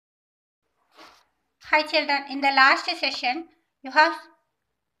Hi children, in the last session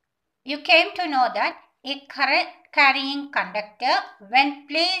you came to know that a current carrying conductor, when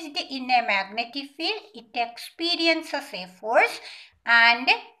placed in a magnetic field, it experiences a force and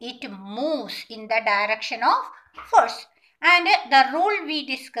it moves in the direction of force. And the rule we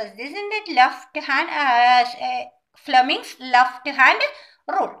discussed is in the left hand, Fleming's left hand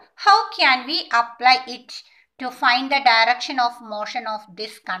rule. How can we apply it to find the direction of motion of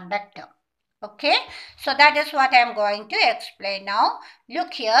this conductor? Okay, so that is what I am going to explain now.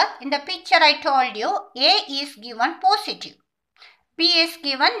 Look here, in the picture I told you, A is given positive, B is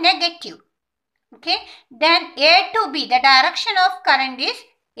given negative. Okay, then A to B, the direction of current is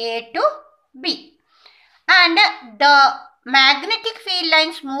A to B. And the magnetic field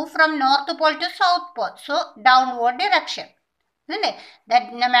lines move from north pole to south pole, so downward direction. Isn't it?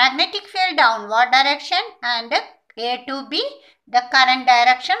 The magnetic field downward direction and A to B, the current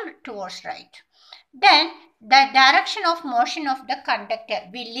direction towards right. Then the direction of motion of the conductor,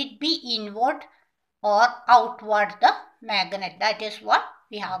 will it be inward or outward the magnet? That is what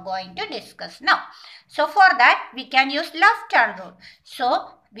we are going to discuss now. So for that we can use left hand rule.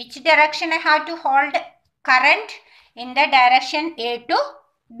 So which direction I have to hold current? In the direction A to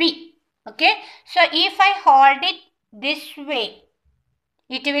B. Okay. So if I hold it this way,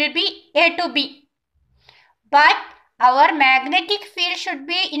 it will be A to B. But our magnetic field should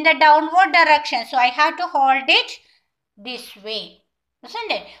be in the downward direction. So I have to hold it this way.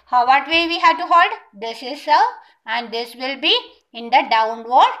 Isn't it? What way we have to hold? This is how, and this will be in the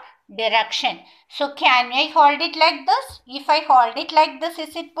downward direction. So can I hold it like this? If I hold it like this,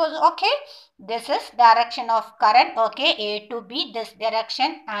 is it okay? This is direction of current. Okay, A to B, this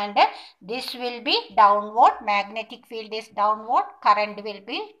direction, and this will be downward. Magnetic field is downward. Current will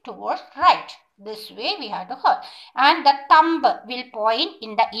be towards right. This way we have to hold, and the thumb will point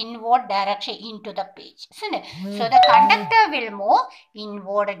in the inward direction into the page, isn't it? So the conductor will move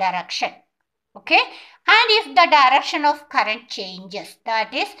inward direction. Okay, and if the direction of current changes,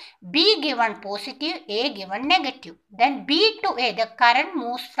 that is B given positive, A given negative, then B to A, the current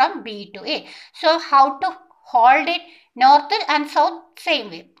moves from B to A. So how to hold it? North and south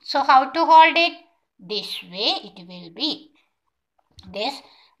same way. So how to hold it? This way it will be. This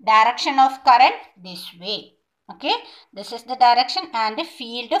direction of current this way. Okay, this is the direction, and the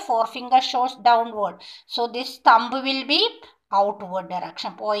field forefinger shows downward. So this thumb will be outward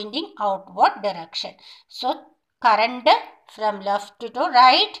direction, pointing outward direction. So current from left to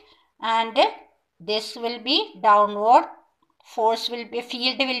right, and this will be downward. Force will be,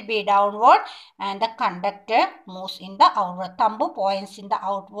 field will be downward, and the conductor moves in the outward. Thumb points in the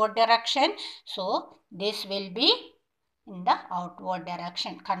outward direction. So this will be in the outward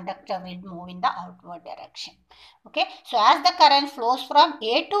direction. Conductor will move in the outward direction. Okay, so as the current flows from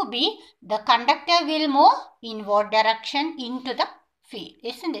A to B, the conductor will move inward direction into the field.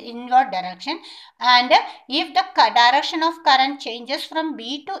 It's in the inward direction, and if the direction of current changes from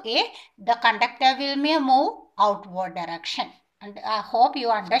B to A, the conductor will move outward direction. And I hope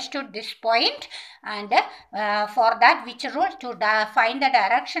you understood this point. And for that, which rule? To find the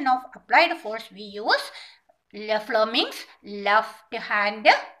direction of applied force, we use Fleming's left hand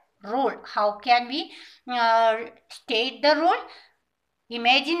rule. How can we state the rule?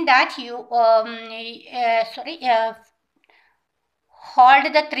 Imagine that you hold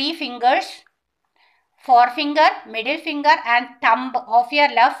the three fingers, forefinger, middle finger and thumb of your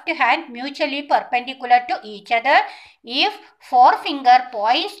left hand mutually perpendicular to each other. If forefinger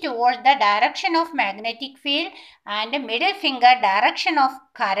points towards the direction of magnetic field and middle finger direction of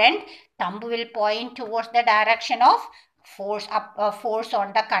current, thumb will point towards the direction of force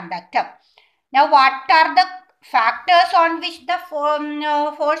on the conductor. Now what are the factors on which the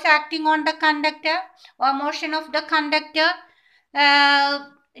force acting on the conductor or motion of the conductor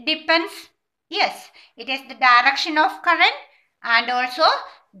depends? Yes, it is the direction of current and also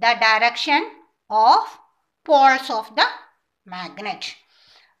the direction of poles of the magnet.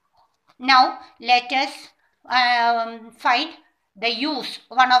 Now let us find the use,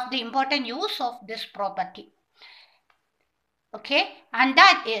 one of the important use of this property. Okay, and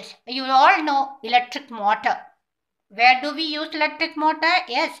that is, you all know electric motor. Where do we use electric motor?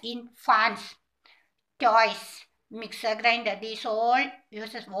 Yes, in fans, toys, mixer grinder. These all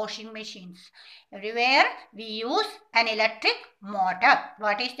uses washing machines. Everywhere we use an electric motor.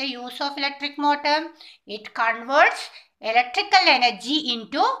 What is the use of electric motor? It converts electrical energy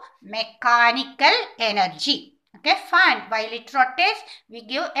into mechanical energy. Okay, fan, while it rotates, we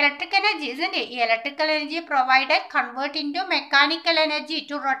give electric energy, isn't it? Electrical energy provided convert into mechanical energy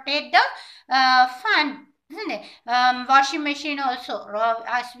to rotate the fan. isn't it? Washing machine also,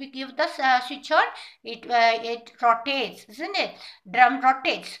 as we give the switch on, it rotates, isn't it? Drum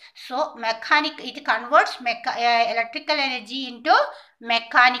rotates. So it converts electrical energy into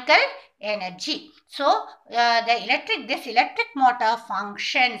mechanical energy. So this electric motor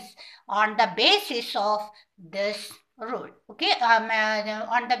functions on the basis of this rule. Okay,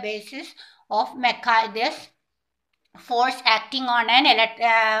 on the basis of this force acting on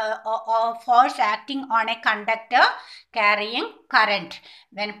force acting on a conductor carrying current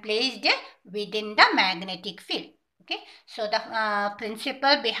when placed within the magnetic field. Okay, so the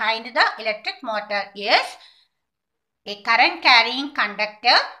principle behind the electric motor is a current carrying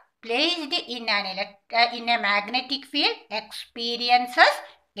conductor placed in in a magnetic field experiences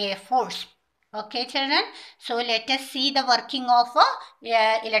a force. Okay, children. So let us see the working of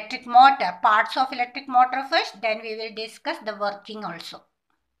a electric motor, parts of electric motor first, then we will discuss the working also.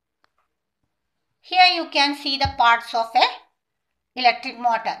 Here you can see the parts of a electric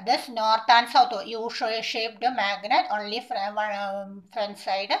motor. This north and south U-shaped magnet, only front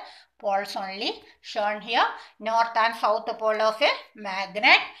side poles only shown here. North and south pole of a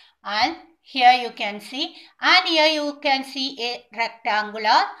magnet, and here you can see, and here you can see a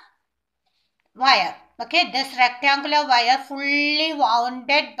rectangular wire. Okay, this rectangular wire fully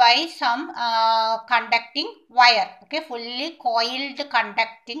wounded by some conducting wire. Okay, fully coiled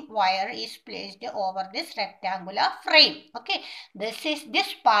conducting wire is placed over this rectangular frame. Okay,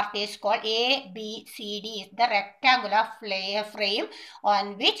 this part is called ABCD, is the rectangular frame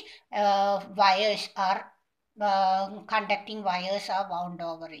on which wires are conducting wires are wound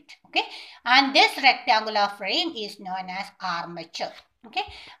over it. Okay, and this rectangular frame is known as armature. Okay,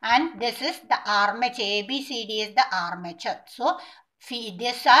 and this is the armature. ABCD is the armature. So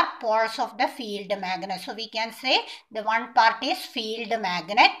these are poles of the field magnet. So we can say the one part is field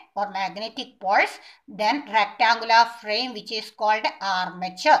magnet or magnetic poles, then rectangular frame which is called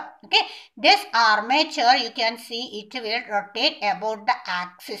armature. Okay, this armature you can see it will rotate about the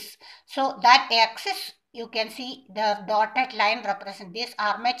axis. So that axis, you can see the dotted line represent this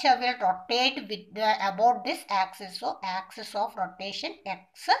armature will rotate with about this axis. So axis of rotation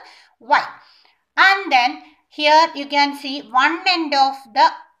X, Y. And then here you can see one end of the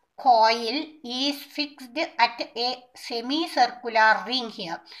coil is fixed at a semicircular ring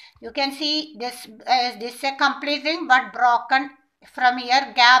here. You can see this is a complete ring but broken from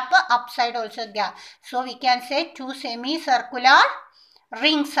here, gap, upside also gap. So we can say two semicircular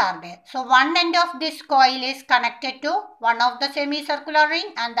rings are there. So one end of this coil is connected to one of the semicircular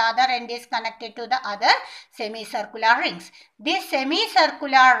ring and the other end is connected to the other semicircular rings. These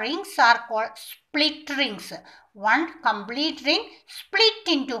semicircular rings are called split rings. One complete ring split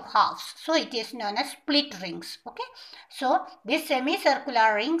into halves. So it is known as split rings. Okay. So these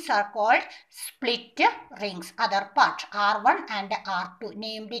semicircular rings are called split rings. Other part R1 and R2.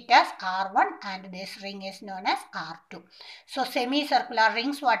 Named it as R1 and this ring is known as R2. So semicircular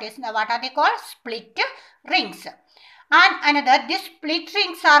rings, what are they called? Split rings. And another, these split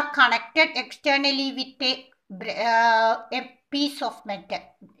rings are connected externally with a piece of metal.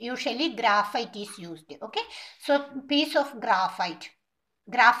 Usually graphite is used. Okay, so piece of graphite.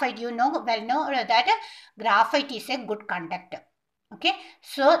 Graphite, you know that graphite is a good conductor. Okay,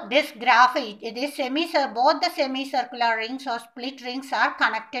 so this graphite, both the semicircular rings or split rings are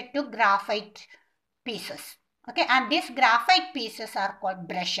connected to graphite pieces. Okay, and these graphite pieces are called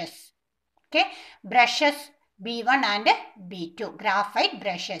brushes. Okay, brushes B1 and B2, graphite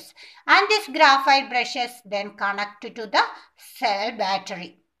brushes. And these graphite brushes then connect to the cell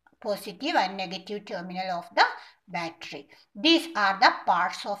battery, positive and negative terminal of the battery. These are the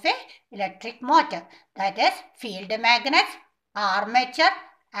parts of a electric motor, that is field magnets, armature,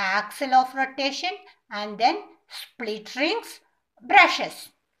 axle of rotation, and then split rings, brushes.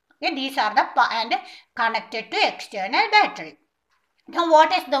 Okay, these are the and connected to external battery. Now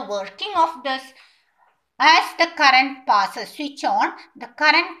what is the working of this? As the current passes, switch on, the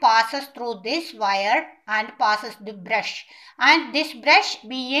current passes through this wire and passes the brush. And this brush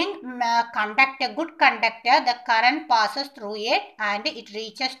being good conductor, the current passes through it and it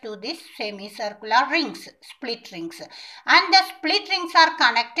reaches to these semicircular rings, split rings. And the split rings are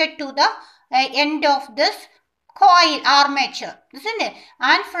connected to the end of this coil armature, isn't it?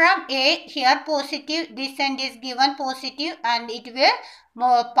 And from A, here positive, this end is given positive and it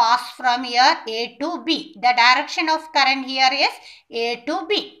will pass from here A to B. The direction of current here is A to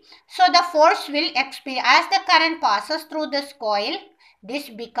B. So the force will experience, as the current passes through this coil, this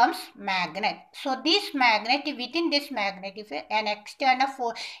becomes magnet. So this magnet, within this magnet, if an external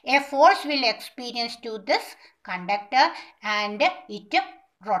force, a force will experience to this conductor and it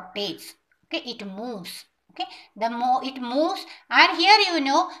rotates. Okay, it moves. Okay, the more it moves, and here you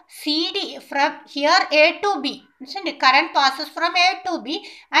know CD from here A to B. Listen, the current passes from A to B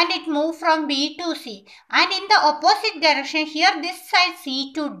and it moves from B to C. And in the opposite direction, here this side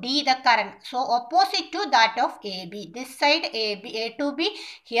C to D the current. So opposite to that of AB. This side A to B,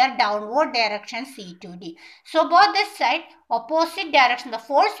 here downward direction C to D. So both this side opposite direction, the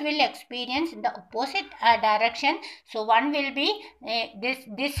force will experience in the opposite direction. So one will be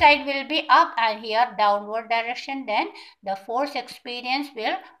this side will be up and here downward direction. Then the force experience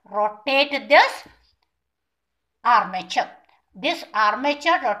will rotate this armature. This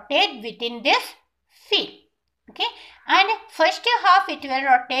armature rotate within this field. Okay, and first half it will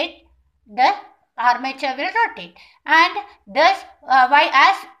rotate, the armature will rotate, and thus why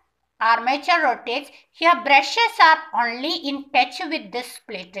as armature rotates, here brushes are only in touch with this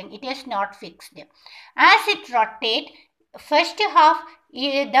split ring. It is not fixed. As it rotates, first half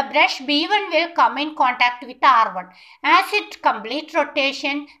the brush B1 will come in contact with R1. As it complete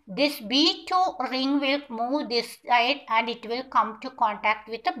rotation, this B2 ring will move this side and it will come to contact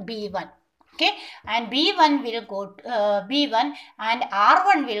with the B1. Okay, and B1 will go to B1 and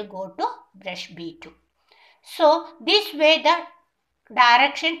R1 will go to brush B2. So this way the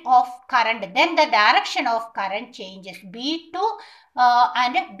direction of current, then the direction of current changes. B2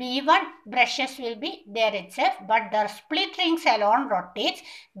 and B1 brushes will be there itself, but the split rings alone rotates.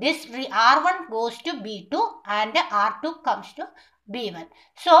 This R1 goes to B2 and R2 comes to B1.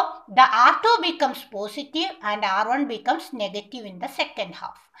 So the R2 becomes positive and R1 becomes negative in the second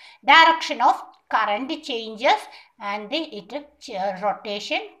half. Direction of current changes and the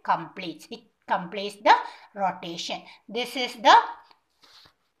rotation completes. It completes the rotation. This is the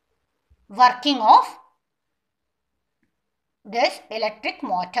working of this electric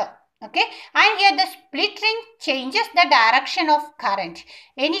motor. Okay, and here the split ring changes the direction of current.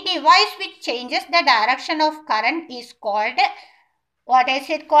 Any device which changes the direction of current is called, what is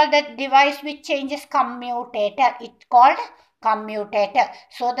it called? The device which changes commutator. It's called commutator.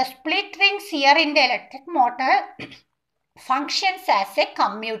 So the split rings here in the electric motor functions as a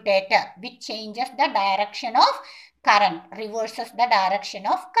commutator which changes the direction of current, reverses the direction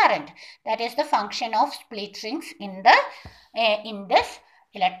of current. That is the function of split rings in this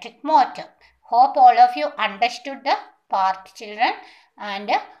electric motor. Hope all of you understood the part, children,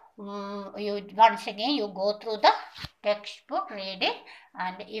 and you once again you go through the textbook, read it,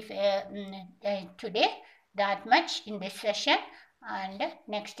 and if today that much in this session, and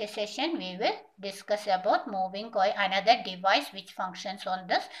next session we will discuss about moving coil, another device which functions on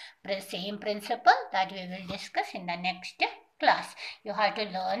this same principle, that we will discuss in the next class. You have to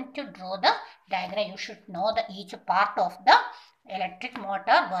learn to draw the diagram. You should know each part of the electric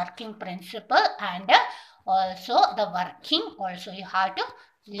motor working principle, and also the working also you have to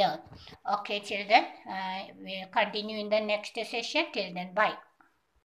learn. Okay children, we will continue in the next session. Till then, bye.